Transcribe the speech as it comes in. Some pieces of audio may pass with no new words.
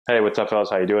Hey, what's up,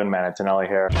 fellas? How you doing, man? Antonelli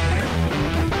here.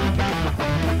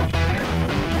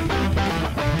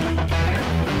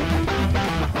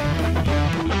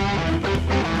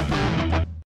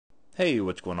 Hey,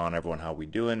 what's going on, everyone? How we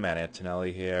doing? Matt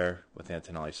Antonelli here with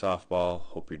Antonelli Softball.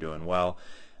 Hope you're doing well.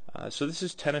 So this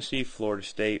is Tennessee, Florida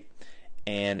State,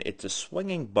 and it's a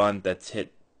swinging bunt that's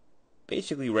hit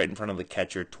basically right in front of the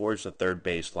catcher towards the third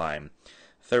base line.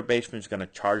 Third baseman's going to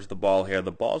charge the ball here.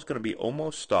 The ball's going to be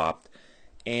almost stopped,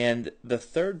 and the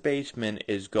third baseman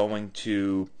is going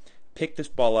to pick this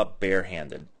ball up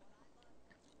barehanded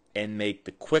and make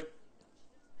the quick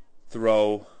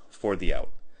throw for the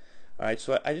out. All right,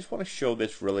 so I just want to show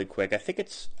this really quick. I think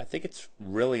it's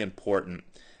really important,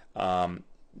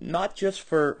 not just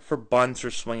for bunts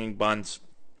or swinging bunts,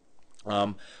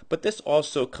 but this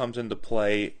also comes into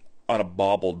play on a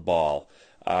bobbled ball.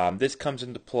 This comes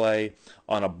into play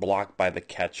on a block by the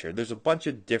catcher. There's a bunch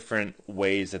of different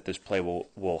ways that this play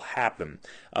will happen,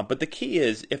 but the key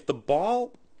is if the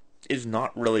ball is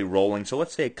not really rolling. So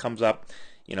let's say it comes up,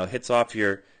 hits off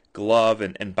your glove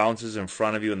and bounces in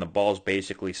front of you, and the ball's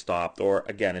basically stopped. Or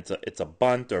again, it's a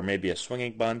bunt or maybe a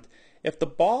swinging bunt. If the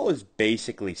ball is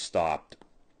basically stopped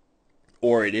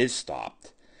or it is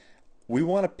stopped, we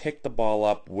want to pick the ball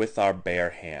up with our bare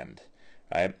hand,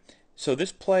 right? So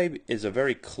this play is a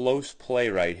very close play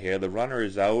right here. The runner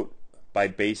is out by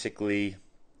basically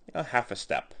half a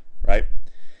step, right?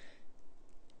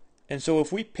 And so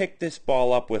if we pick this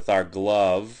ball up with our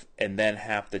glove and then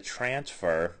have to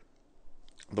transfer,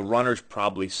 the runner's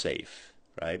probably safe,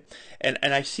 right? And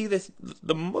I see this,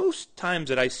 the most times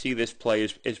that I see this play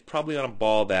is probably on a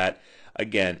ball that,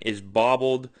 again, is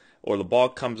bobbled, or the ball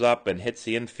comes up and hits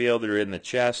the infielder in the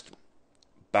chest,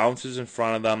 bounces in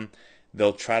front of them.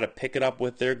 They'll try to pick it up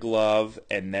with their glove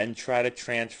and then try to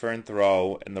transfer and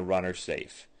throw, and the runner's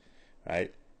safe,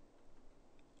 right?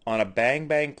 On a bang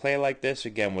bang play like this,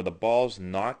 again, where the ball's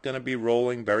not going to be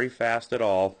rolling very fast at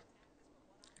all,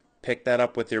 pick that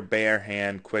up with your bare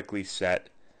hand, quickly set,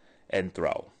 and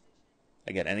throw.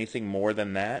 Again, anything more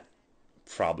than that,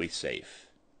 probably safe.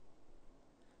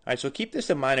 All right, so keep this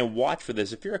in mind and watch for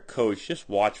this. If you're a coach, just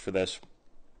watch for this.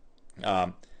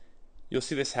 Um, you'll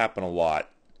see this happen a lot.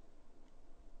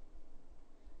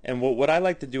 And what I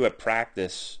like to do at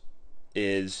practice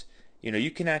is, you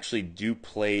can actually do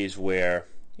plays where,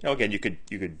 again, you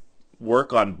could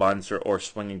work on bunts or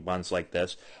swinging bunts like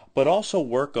this, but also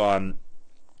work on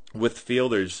with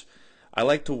fielders. I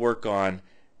like to work on,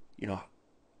 you know,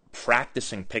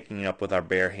 practicing picking up with our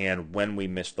bare hand when we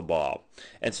miss the ball.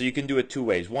 And so you can do it two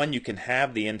ways. One, you can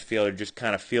have the infielder just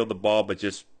kind of field the ball, but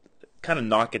just kind of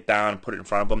knock it down and put it in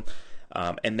front of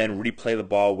them, and then replay the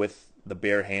ball with the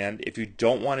bare hand. If you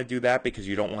don't want to do that because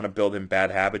you don't want to build in bad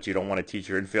habits, you don't want to teach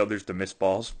your infielders to miss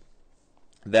balls,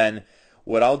 then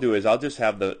what I'll do is I'll just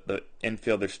have the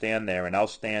infielder stand there, and I'll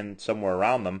stand somewhere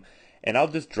around them, and I'll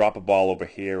just drop a ball over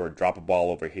here or drop a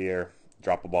ball over here,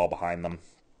 drop a ball behind them.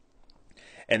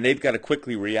 And they've got to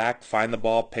quickly react, find the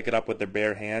ball, pick it up with their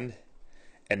bare hand,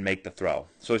 and make the throw.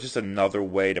 So it's just another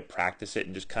way to practice it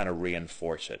and just kind of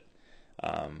reinforce it.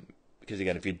 Because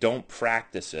again, if you don't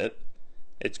practice it,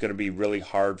 it's going to be really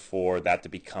hard for that to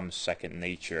become second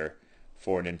nature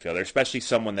for an infielder, especially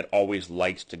someone that always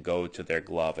likes to go to their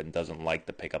glove and doesn't like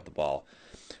to pick up the ball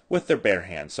with their bare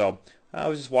hand. So I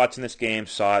was just watching this game,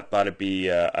 saw it, thought it'd be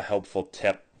a helpful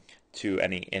tip to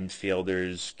any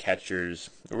infielders, catchers,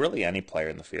 really any player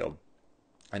in the field,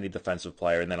 any defensive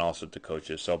player, and then also to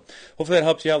coaches. So hopefully that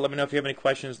helps you out. Let me know if you have any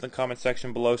questions in the comment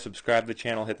section below. Subscribe to the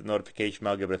channel, hit the notification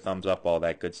bell, give it a thumbs up, all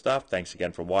that good stuff. Thanks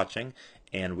again for watching,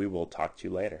 and we will talk to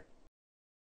you later.